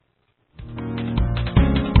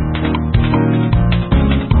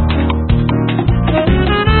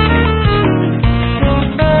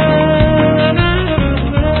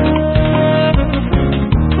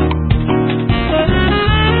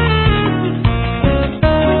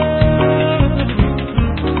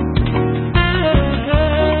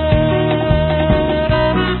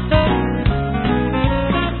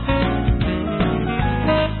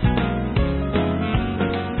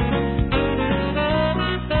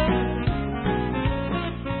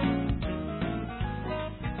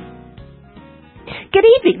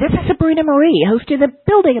Good evening. This is Sabrina Marie, host of the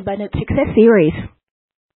Building Abundant Success Series.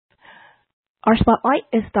 Our spotlight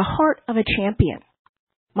is the heart of a champion.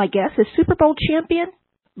 My guest is Super Bowl champion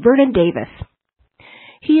Vernon Davis.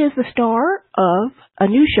 He is the star of a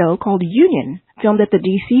new show called Union, filmed at the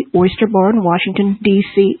DC Oyster Bar in Washington,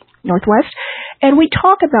 D.C., Northwest. And we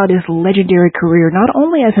talk about his legendary career, not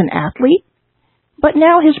only as an athlete, but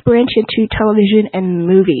now his branch into television and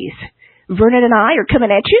movies. Vernon and I are coming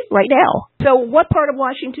at you right now. So what part of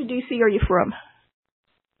Washington, D.C. are you from?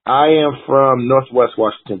 I am from Northwest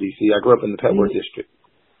Washington, D.C. I grew up in the Petworth District.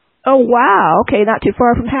 Oh, wow. Okay, not too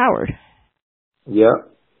far from Howard. Yeah.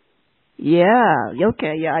 Yeah.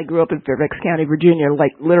 Okay, yeah. I grew up in Fairfax County, Virginia,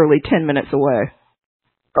 like literally 10 minutes away.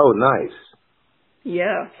 Oh, nice.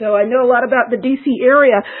 Yeah, so I know a lot about the D.C.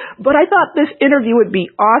 area, but I thought this interview would be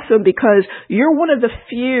awesome because you're one of the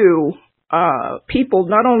few people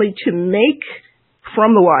not only to make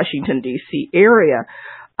from the Washington, D.C. area.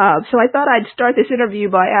 So I thought I'd start this interview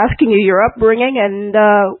by asking you your upbringing and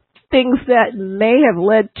things that may have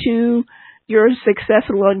led to your success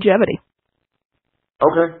and longevity.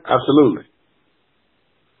 Okay, absolutely.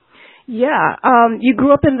 Yeah, you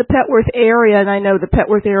grew up in the Petworth area, and I know the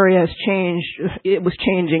Petworth area has changed. It was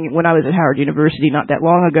changing when I was at Howard University not that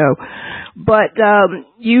long ago. But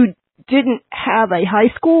you didn't have a high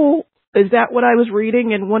school. Is that what I was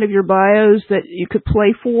reading in one of your bios that you could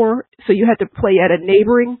play for? So you had to play at a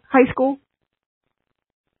neighboring high school?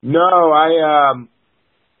 No, I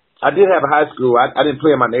did have a high school. I didn't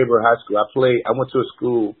play at my neighborhood high school. I went to a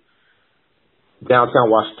school downtown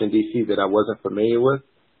Washington, D.C. that I wasn't familiar with.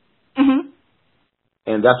 Mm-hmm.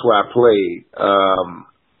 And that's where I played.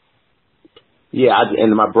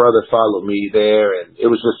 And my brother followed me there, and it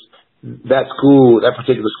was just that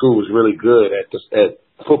particular school was really good at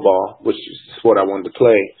football, which is the sport I wanted to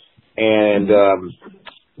play, and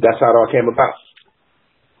that's how it all came about.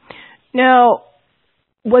 Now,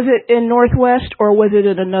 was it in Northwest or was it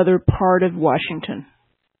in another part of Washington?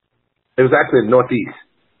 It was actually in Northeast.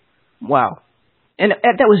 Wow. And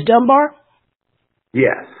that was Dunbar?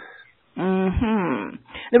 Yes. Mm-hmm.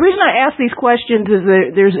 The reason I ask these questions is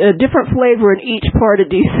that there's a different flavor in each part of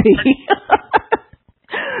D.C.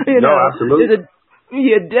 Absolutely. There's a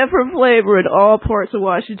different flavor in all parts of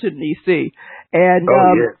Washington, D.C. And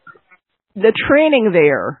the training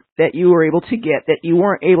there that you were able to get, that you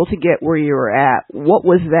weren't able to get where you were at, what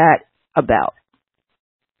was that about?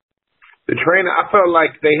 The training, I felt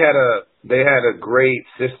like they had a great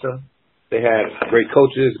system. They had great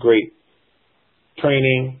coaches, great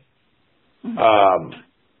training.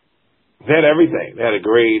 They had everything. They had a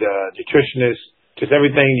great nutritionist, just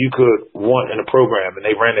everything you could want in a program, and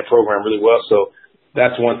they ran their program really well. So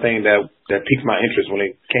that's one thing that piqued my interest when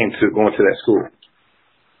it came to going to that school.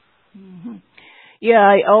 Mm-hmm. Yeah,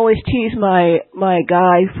 I always tease my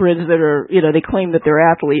guy friends that are, they claim that they're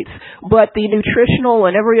athletes, but the nutritional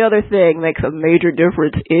and every other thing makes a major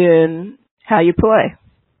difference in how you play.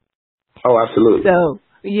 Oh, absolutely. So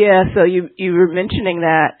you were mentioning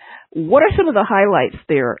that. What are some of the highlights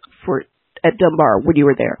there at Dunbar when you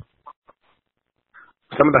were there?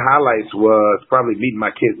 Some of the highlights was probably meeting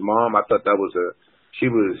my kid's mom. I thought she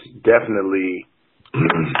was definitely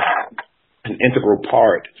an integral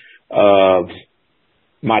part of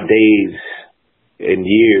my days and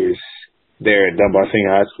years there at Dunbar Senior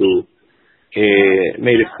High School. It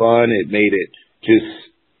made it fun. It made it just,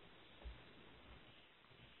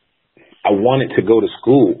 I wanted to go to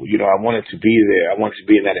school. I wanted to be there. I wanted to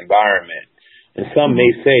be in that environment. And some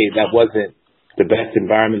may say that wasn't the best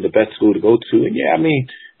environment, the best school to go to. And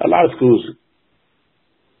a lot of schools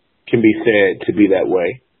can be said to be that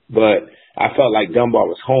way. But I felt like Dunbar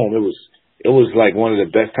was home. It was like one of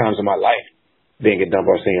the best times of my life being at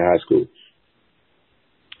Dunbar Senior High School.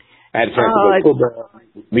 I had a chance to go to football,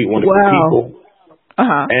 meet wonderful people,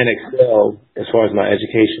 and excel as far as my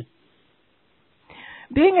education.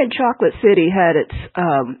 Being in Chocolate City had its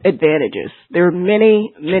advantages. There were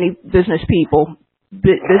many, many business people,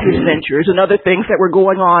 business ventures, and other things that were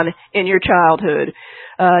going on in your childhood.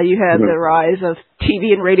 You had the rise of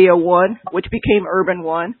TV and Radio One, which became Urban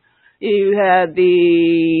One. You had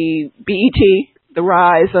the BET, the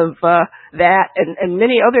rise of that, and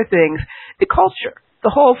many other things. The culture, the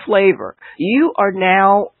whole flavor. You are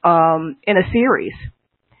now in a series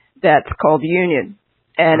that's called Union,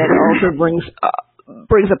 and it also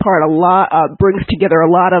brings together a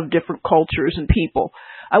lot of different cultures and people.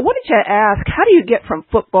 I wanted to ask, how do you get from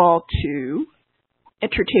football to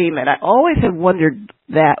entertainment? I always have wondered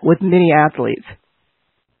that with many athletes.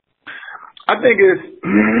 I think there's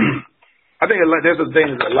a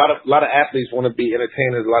thing. A lot of athletes want to be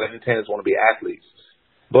entertainers. A lot of entertainers want to be athletes.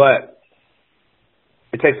 But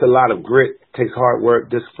it takes a lot of grit, it takes hard work,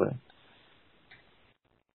 discipline,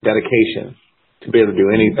 dedication to be able to do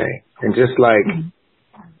anything. And just like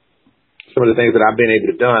some of the things that I've been able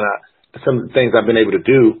to do, some of the things I've been able to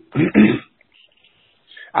do,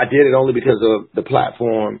 I did it only because of the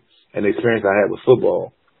platform and the experience I had with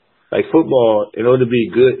football. Like football, in order to be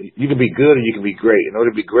good, you can be good or you can be great. In order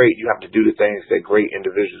to be great, you have to do the things that great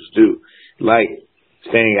individuals do, like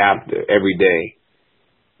staying out there every day,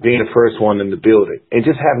 being the first one in the building, and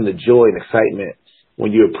just having the joy and excitement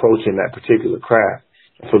when you're approaching that particular craft.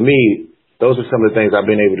 And for me, those are some of the things I've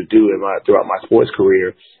been able to do throughout my sports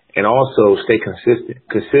career, and also stay consistent.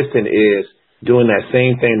 Consistent is doing that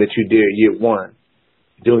same thing that you did year one,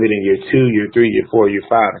 doing it in year 2, year 3, year 4, year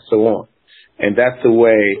 5, and so on. And that's the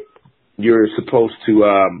way you're supposed to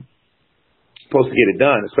get it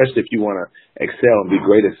done, especially if you want to excel and be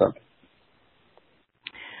great at something.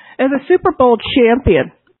 As a Super Bowl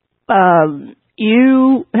champion,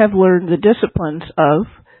 you have learned the disciplines of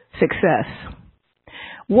success.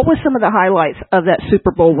 What were some of the highlights of that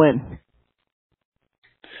Super Bowl win?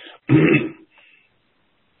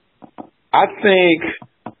 I think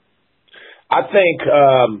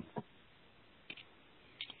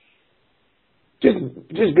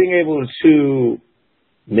just being able to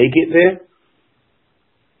make it there.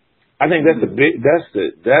 I think that's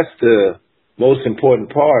the most important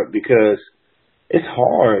part, because it's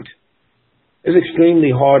hard. It's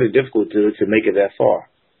extremely hard and difficult to make it that far.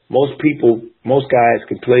 Most guys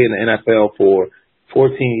can play in the NFL for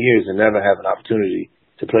 14 years and never have an opportunity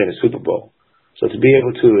to play in the Super Bowl. So to be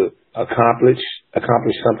able to accomplish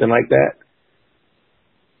something like that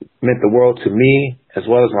meant the world to me, as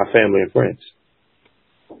well as my family and friends.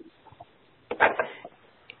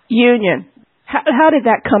 Union. How did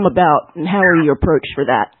that come about, and how were you approached for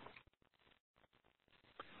that?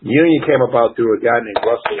 Union came about through a guy named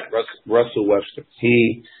Russell Webster.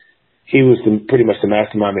 He was pretty much the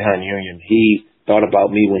mastermind behind Union. He thought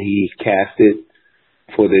about me when he casted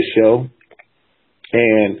for this show.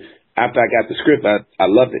 And after I got the script, I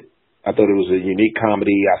loved it. I thought it was a unique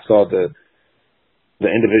comedy. I saw the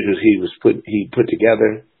individuals he put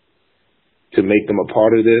together to make them a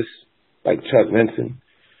part of this, like Chuck Vincent.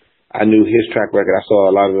 I knew his track record. I saw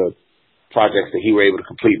a lot of the projects that he were able to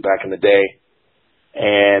complete back in the day.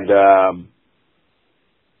 And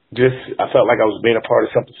I felt like I was being a part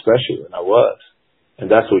of something special, and I was. And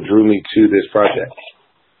that's what drew me to this project.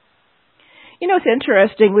 You know, it's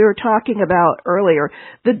interesting. We were talking about earlier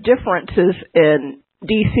the differences in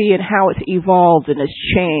DC and how it's evolved and has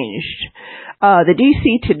changed. The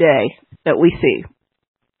DC today that we see,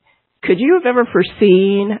 could you have ever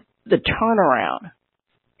foreseen the turnaround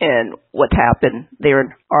in what's happened there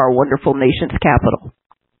in our wonderful nation's capital?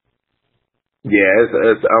 Yeah,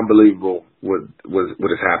 it's unbelievable what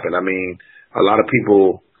has happened. I mean, a lot of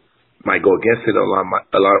people might go against it. A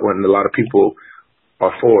lot of people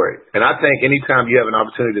are for it. And I think anytime you have an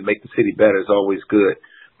opportunity to make the city better, it's always good,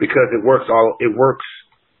 because it works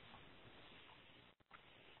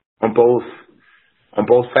on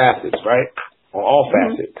both facets, right? On all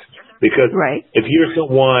facets. Because if you're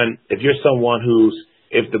someone if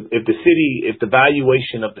the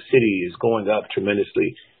valuation of the city is going up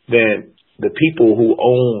tremendously, then the people who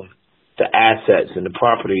own the assets and the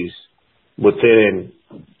properties within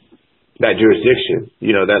that jurisdiction,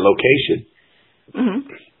 that location,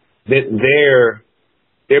 that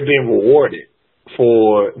they're being rewarded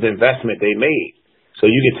for the investment they made. So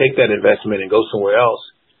you can take that investment and go somewhere else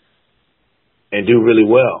and do really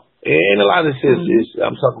well. And a lot of this is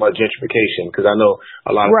I'm talking about gentrification, because I know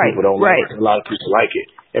a lot of people don't like it, and a lot of people like it.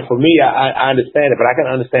 And for me, I understand it, but I can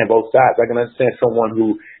understand both sides. I can understand someone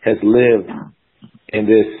who has lived in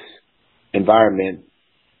this environment,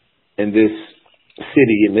 in this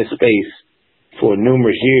city, in this space for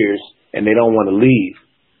numerous years, and they don't want to leave.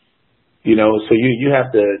 So you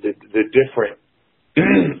have the different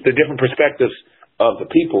the different perspectives of the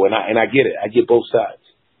people, and I get it. I get both sides.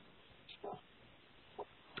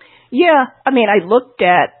 Yeah, I mean, I looked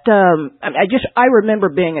at, I remember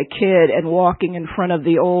being a kid and walking in front of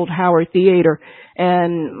the old Howard Theater,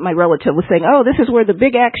 and my relative was saying, oh, this is where the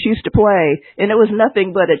big acts used to play, and it was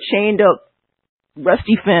nothing but a chained up,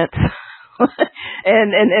 rusty fence,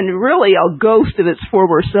 and really a ghost of its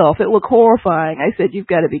former self. It looked horrifying. I said, you've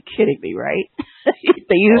got to be kidding me, right?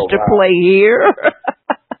 They used to play here.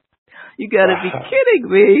 You got to be kidding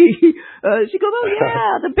me. She goes, oh,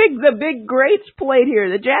 yeah, the big greats played here,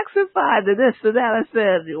 the Jackson 5, the this, the that. I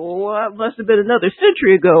said, well, it must have been another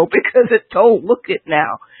century ago, because look at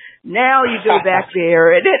now. Now you go back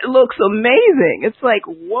there, and it looks amazing. It's like,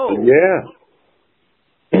 whoa. Yeah.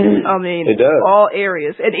 I mean, It does. all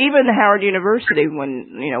areas. And even Howard University,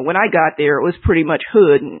 when I got there, it was pretty much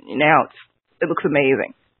hood, and now it looks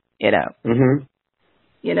amazing, Mhm.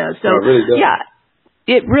 So, it really does. yeah,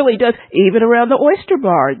 it really does. Even around the Oyster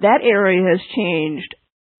Bar, that area has changed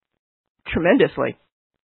tremendously,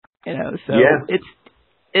 so Yeah.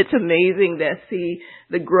 it's amazing to see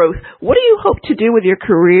the growth. What do you hope to do with your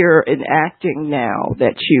career in acting now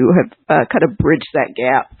that you have kind of bridged that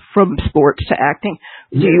gap from sports to acting?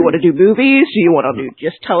 Do you want to do movies? Do you want to do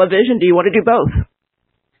just television? Do you want to do both?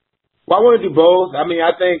 Well, I want to do both. I mean,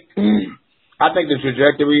 I think the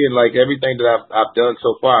trajectory and like everything that I've done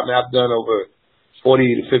so far. I mean, I've done over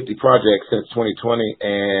 40 to 50 projects since 2020,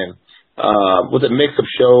 and with a mix of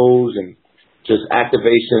shows and just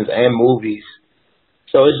activations and movies.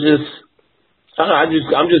 So it's just, I don't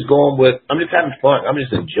know, I'm just going with, I'm just having fun. I'm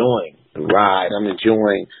just enjoying the ride. I'm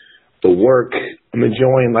enjoying the work. I'm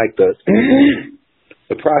enjoying like the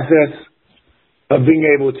the process of being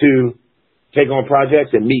able to take on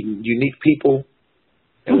projects and meet unique people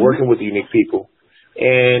and working with unique people.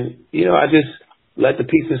 And, I just let the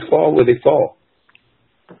pieces fall where they fall.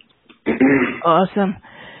 Awesome.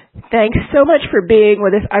 Thanks so much for being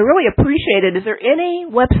with us. I really appreciate it. Is there any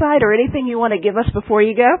website or anything you want to give us before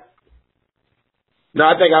you go? No,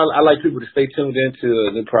 I think I like people to stay tuned into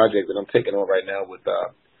a new project that I'm taking on right now with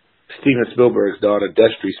Steven Spielberg's daughter,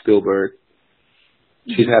 Destry Spielberg.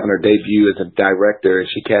 She's having her debut as a director, and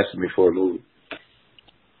she casted me for a movie.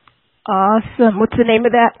 Awesome. What's the name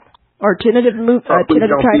of that? Or tentative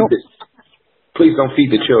title? Please don't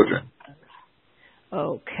feed the children.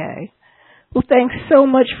 Okay. Well, thanks so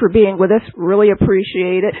much for being with us. Really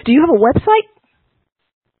appreciate it. Do you have a website?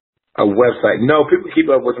 A website? No, people keep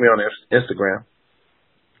up with me on Instagram.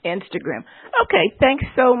 Instagram. Okay, thanks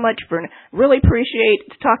so much, Vernon. Really appreciate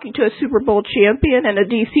talking to a Super Bowl champion and a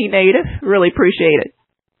DC native. Really appreciate it.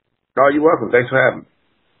 Oh, you're welcome. Thanks for having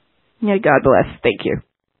me. Yeah, God bless. Thank you.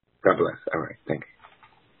 God bless. All right. Thank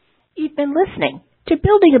you. You've been listening to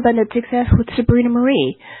Building Abundant Success with Sabrina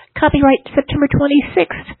Marie. Copyright September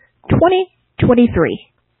 26th, 2023.